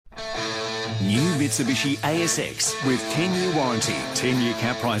New Mitsubishi ASX with 10-year warranty, 10-year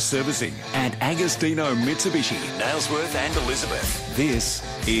cap price servicing at Agostino Mitsubishi, Nailsworth and Elizabeth. This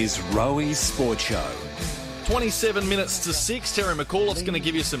is Rowie Sports Show. 27 minutes to 6. Terry McAuliffe's going to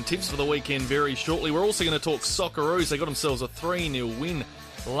give you some tips for the weekend very shortly. We're also going to talk Socceroos. They got themselves a 3-0 win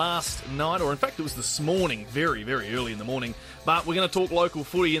last night, or in fact it was this morning, very, very early in the morning. But we're going to talk local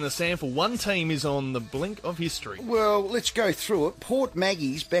footy in the SANFL. One team is on the blink of history. Well, let's go through it. Port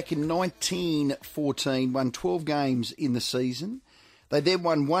Maggies back in 1914 won 12 games in the season. They then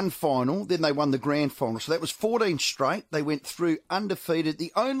won one final, then they won the grand final. So that was 14 straight. They went through undefeated,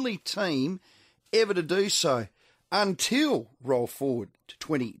 the only team ever to do so until roll forward to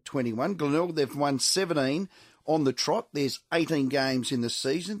 2021. Glenelg, they've won 17 on the trot. There's 18 games in the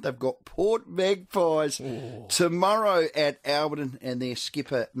season. They've got Port Magpies tomorrow at Alberton, and their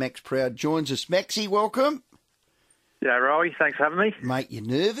skipper, Max Proud, joins us. Maxie, welcome. Yeah, Rowie, thanks for having me. Mate, you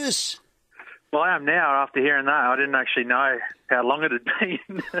nervous? Well, I am now after hearing that. I didn't actually know how long it had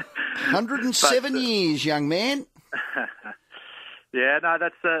been. 107 years, young man. Yeah, no,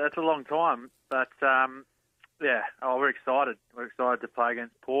 that's a long time. But, we're excited. We're excited to play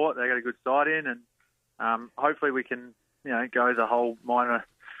against Port. They got a good side in, and hopefully we can, go the whole minor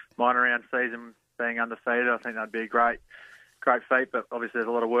round season being undefeated. I think that'd be a great feat, but obviously there's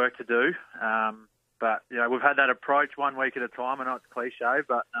a lot of work to do. But we've had that approach 1 week at a time. I know it's cliche,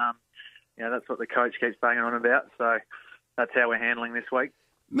 but that's what the coach keeps banging on about. So that's how we're handling this week.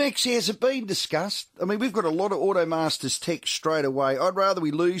 Max, has it been discussed? I mean, we've got a lot of Automasters text straight away. I'd rather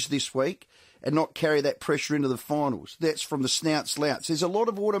we lose this week and not carry that pressure into the finals. That's from the Snout Slouts. There's a lot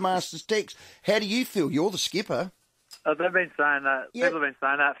of Automasters text. How do you feel? You're the skipper. They've been saying that. Yep. People have been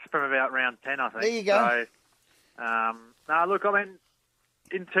saying that from about round 10, I think. There you go. So, look, I mean,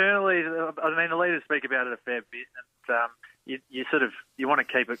 internally, the leaders speak about it a fair bit, and you want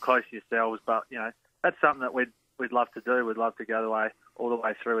to keep it close to yourselves, but that's something that we'd love to do. We'd love to go all the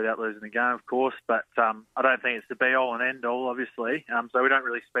way through without losing the game, of course, but I don't think it's the be all and end all, obviously. So we don't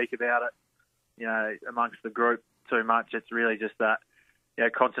really speak about it, amongst the group too much. It's really just that,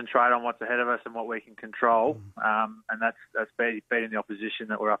 concentrate on what's ahead of us and what we can control, and that's beating the opposition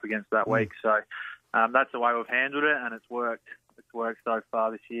that we're up against that week. So that's the way we've handled it, and it's worked. It's worked so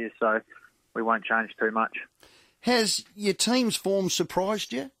far this year, so we won't change too much. Has your team's form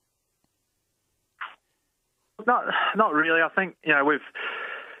surprised you? Not really. I think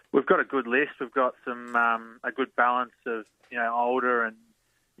we've got a good list. We've got some a good balance of older and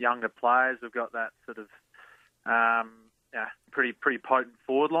younger players. We've got that sort of pretty potent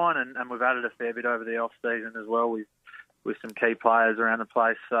forward line, and we've added a fair bit over the off season as well with some key players around the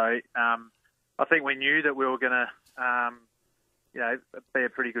place. So I think we knew that we were going to be a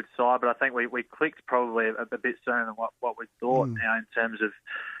pretty good side, but I think we clicked probably a bit sooner than what we thought now in terms of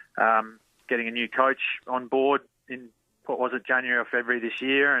getting a new coach on board in, January or February this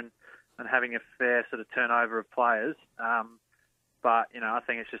year, and having a fair sort of turnover of players. But I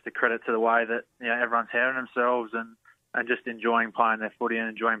think it's just a credit to the way that everyone's handling themselves and just enjoying playing their footy and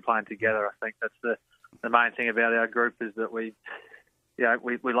enjoying playing together. I think that's the main thing about our group is that we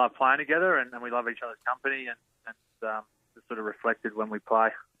love playing together and we love each other's company, and it's sort of reflected when we play.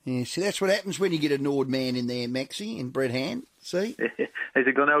 Yeah, see, that's what happens when you get a Nord man in there, Maxie, and Brett Hand. See? He's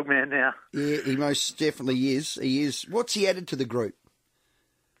a Glenelg man now. Yeah, he most definitely is. He is. What's he added to the group?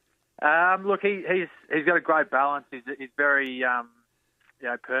 Look, he's got a great balance. He's very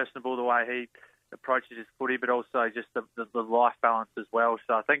personable the way he approaches his footy, but also just the life balance as well.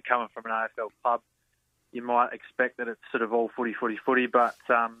 So I think coming from an AFL club, you might expect that it's sort of all footy, but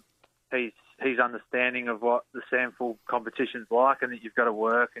he's understanding of what the SANFL competition's like, and that you've got to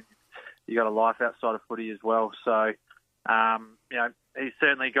work and you've got a life outside of footy as well. So, he's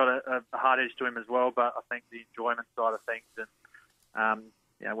certainly got a hard edge to him as well, but I think the enjoyment side of things,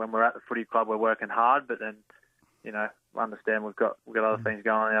 and when we're at the footy club, we're working hard, but then, understand we've got other things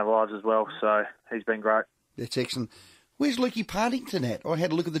going on in our lives as well. So he's been great. That's excellent. Where's Lukey Partington at? I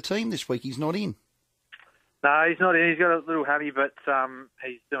had a look at the team this week. He's not in. No, he's not in. He's got a little hammy, but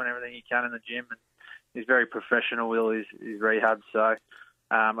he's doing everything he can in the gym, and he's very professional with his rehab. So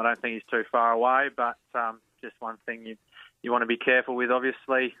I don't think he's too far away, but just one thing you want to be careful with,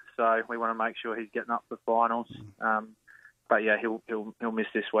 obviously. So we want to make sure he's getting up for finals. But yeah, he'll miss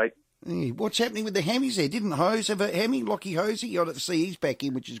this week. Yeah, what's happening with the hammies there? Didn't Hose have a hammy? Lockie Hosey? You got to see he's back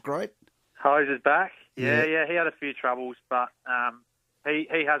in, which is great. Hose is back. Yeah, he had a few troubles, but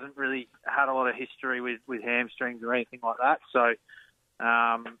he hasn't really had a lot of history with hamstrings or anything like that. So,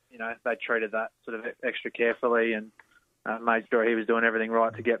 they treated that sort of extra carefully and made sure he was doing everything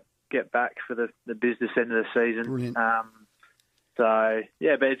right to get back for the business end of the season. Brilliant. So,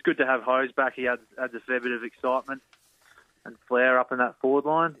 yeah, but it's good to have Hose back. He adds a fair bit of excitement and flair up in that forward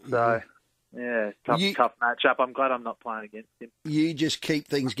line. So, yeah, tough matchup. I'm glad I'm not playing against him. You just keep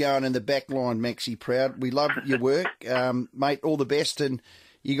things going in the back line, Maxi Proud. We love your work. Mate, all the best. And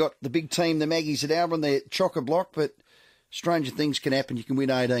you got the big team, the Maggies at Albion. They're chock-a-block, but stranger things can happen. You can win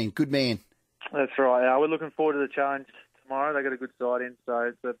 18. Good man. That's right. Yeah, we're looking forward to the challenge tomorrow. They got a good side in,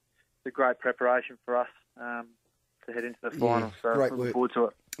 so it's a great preparation for us to head into the final. So great looking work. forward to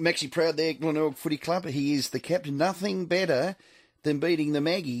it. Maxi Proud there, Glenorg Footy Club. He is the captain. Nothing better than beating the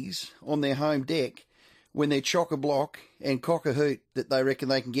Maggies on their home deck when they're chock-a-block and cock-a-hoot that they reckon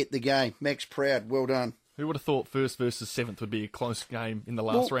they can get the game. Max Proud, well done. Who would have thought first versus seventh would be a close game in the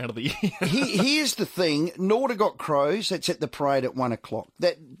last round of the year? Here's the thing. Norda got Crows. That's at the parade at 1 o'clock.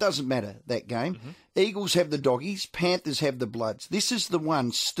 That doesn't matter, that game. Mm-hmm. Eagles have the Doggies. Panthers have the Bloods. This is the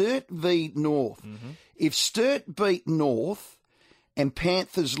one. Sturt v North. Mm-hmm. If Sturt beat North and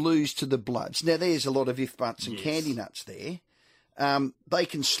Panthers lose to the Bloods, now there's a lot of if, buts and candy nuts there. They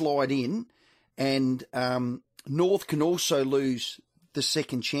can slide in, and North can also lose the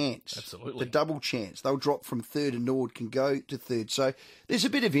second chance. Absolutely. The double chance. They'll drop from third and Nord can go to third. So there's a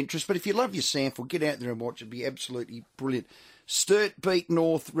bit of interest, but if you love your sample, get out there and watch. It'd be absolutely brilliant. Sturt beat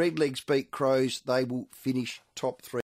North, Redlegs beat Crows. They will finish top 3.